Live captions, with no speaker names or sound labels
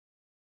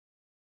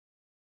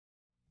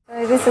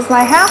So this is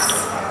my house,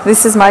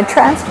 this is my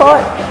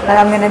transport, and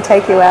I'm going to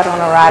take you out on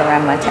a ride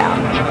around my town.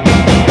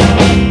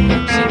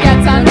 She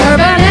gets on her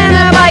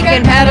banana bike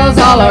and pedals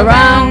all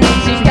around.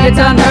 She gets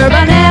on her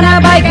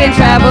banana bike and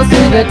travels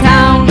through the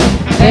town.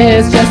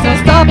 There's just no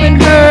stopping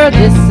her,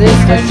 this is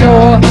for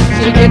sure.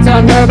 She gets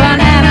on her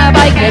banana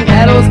bike and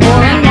pedals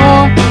more and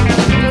more.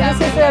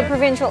 This is the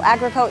Provincial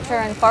Agriculture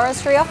and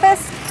Forestry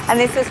Office, and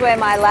this is where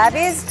my lab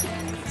is.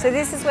 So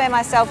this is where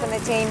myself and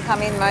the team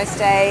come in most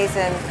days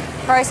and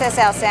process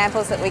our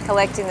samples that we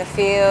collect in the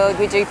field.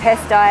 We do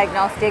pest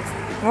diagnostics.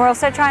 And we're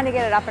also trying to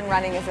get it up and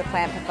running as a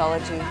plant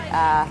pathology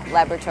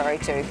laboratory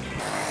too.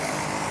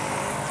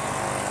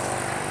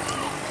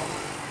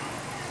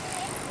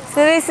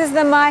 So this is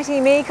the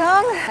mighty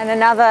Mekong and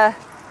another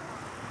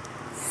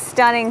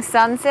stunning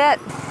sunset.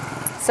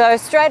 So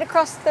straight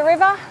across the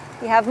river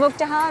you have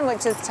Mukdahan,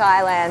 which is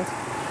Thailand.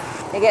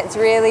 It gets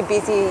really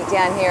busy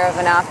down here of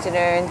an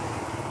afternoon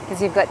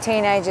because you've got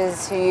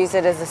teenagers who use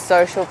it as a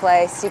social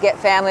place. You get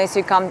families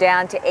who come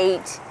down to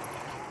eat.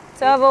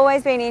 So I've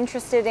always been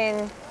interested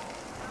in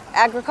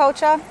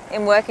agriculture,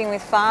 in working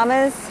with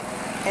farmers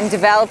and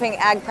developing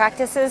ag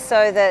practices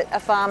so that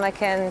a farmer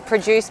can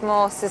produce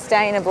more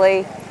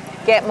sustainably,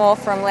 get more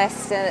from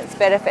less, and it's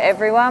better for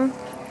everyone.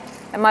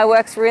 And my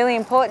work's really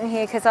important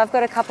here because I've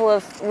got a couple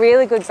of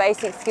really good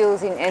basic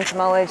skills in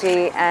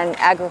entomology and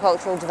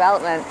agricultural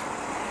development,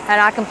 and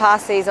I can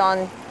pass these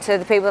on to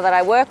the people that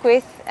I work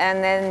with,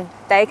 and then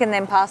they can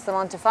then pass them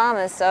on to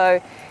farmers. So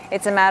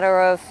it's a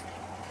matter of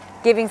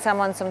giving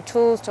someone some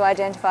tools to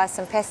identify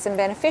some pests and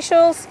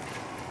beneficials,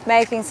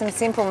 making some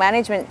simple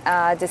management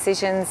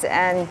decisions,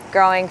 and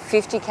growing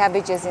 50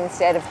 cabbages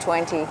instead of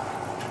 20.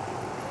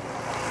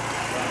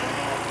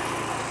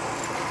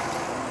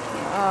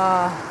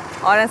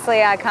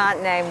 Honestly, I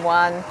can't name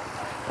one.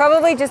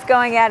 Probably just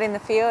going out in the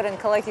field and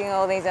collecting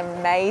all these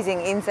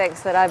amazing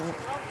insects that I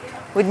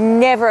would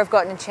never have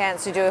gotten a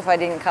chance to do if I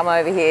didn't come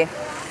over here.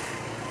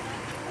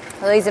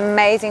 All these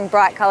amazing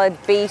bright coloured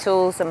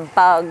beetles and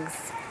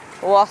bugs,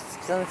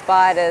 wasps and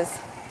spiders.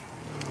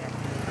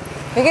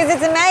 Because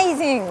it's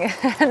amazing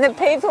and the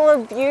people are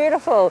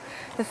beautiful.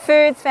 The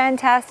food's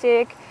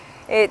fantastic.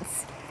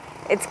 It's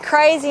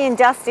crazy and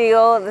dusty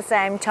all at the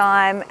same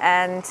time,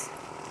 and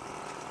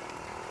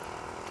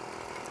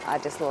I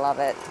just love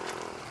it.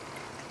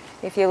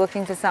 If you're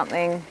looking for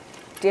something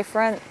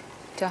different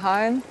to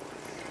home,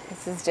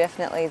 this is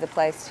definitely the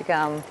place to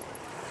come.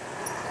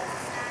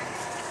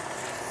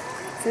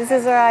 So this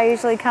is where I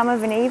usually come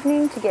of an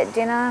evening to get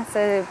dinner.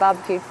 So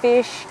barbecued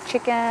fish,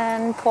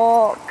 chicken,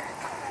 pork.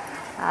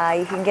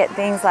 You can get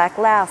things like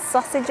Laos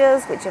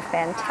sausages, which are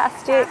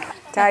fantastic.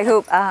 Tai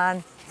hup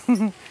ahan.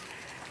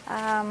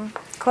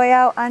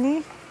 Koyao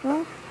ani?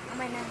 No.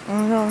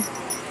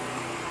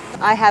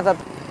 I have a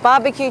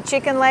barbecue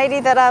chicken lady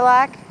that I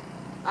like.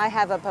 I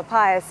have a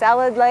papaya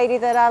salad lady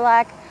that I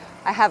like.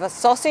 I have a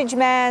sausage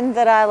man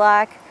that I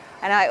like.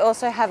 And I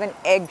also have an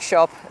egg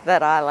shop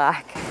that I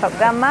like.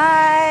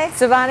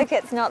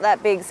 Savannaket's not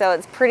that big, so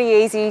it's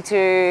pretty easy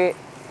to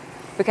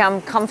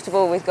become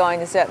comfortable with going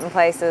to certain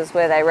places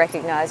where they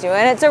recognise you.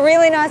 And it's a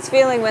really nice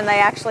feeling when they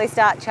actually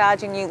start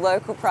charging you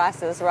local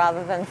prices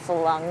rather than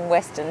flung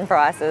Western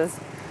prices.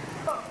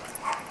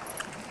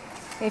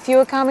 If you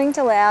were coming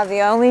to Laos, the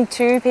only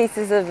two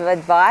pieces of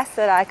advice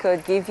that I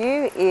could give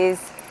you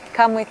is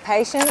come with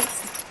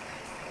patience.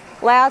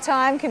 Lao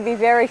time can be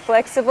very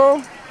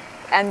flexible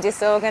and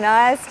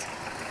disorganised.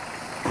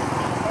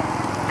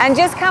 And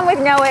just come with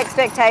no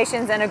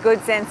expectations and a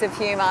good sense of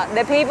humour.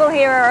 The people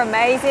here are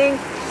amazing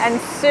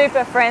and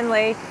super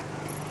friendly.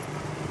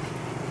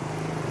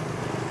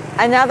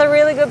 Another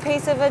really good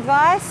piece of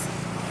advice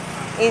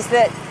is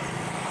that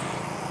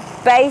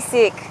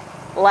basic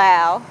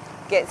Lao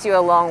gets you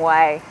a long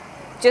way.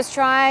 Just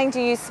trying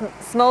to use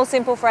small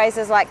simple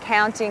phrases like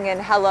counting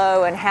and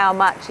hello and how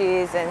much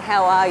is and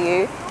how are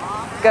you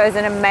goes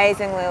an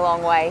amazingly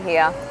long way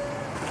here.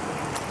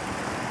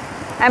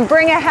 And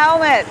bring a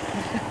helmet.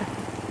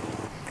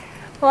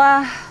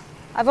 Well,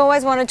 I've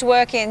always wanted to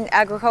work in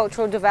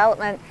agricultural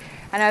development,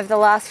 and over the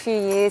last few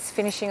years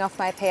finishing off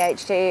my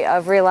PhD,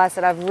 I've realised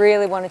that I've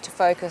really wanted to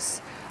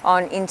focus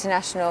on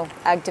international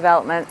ag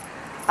development.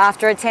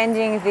 After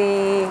attending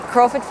the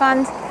Crawford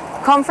Fund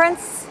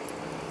conference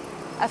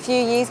a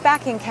few years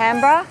back in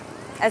Canberra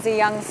as a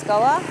young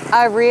scholar,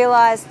 I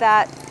realised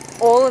that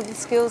all of the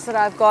skills that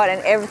I've got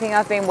and everything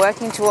I've been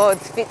working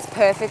towards fits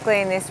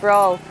perfectly in this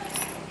role.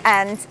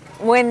 And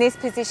when this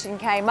position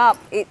came up,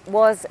 it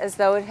was as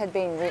though it had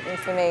been written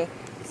for me.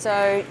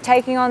 So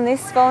taking on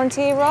this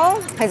volunteer role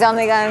is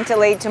only going to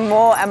lead to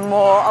more and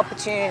more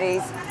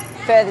opportunities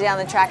further down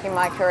the track in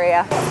my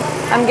career.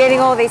 I'm getting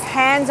all this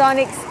hands-on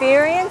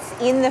experience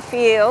in the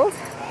field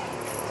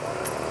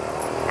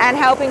and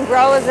helping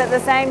growers at the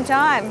same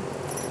time.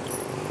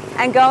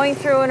 And going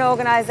through an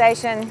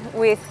organisation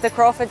with the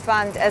Crawford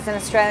Fund as an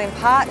Australian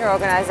partner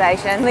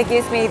organisation, it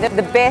gives me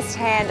the best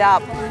hand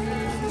up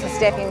to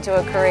step into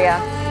a career.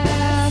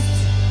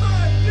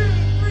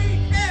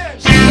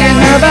 She and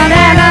her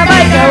banana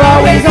bike are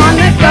always on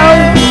the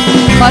go,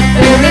 but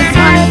there is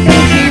one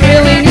thing she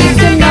really needs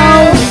to know.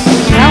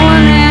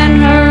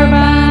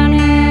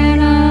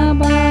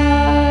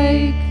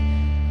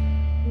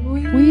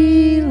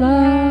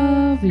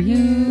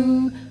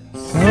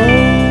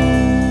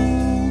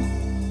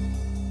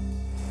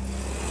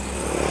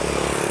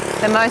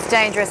 The most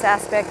dangerous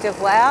aspect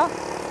of Laos,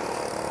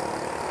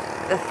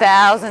 the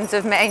thousands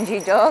of mangy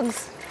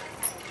dogs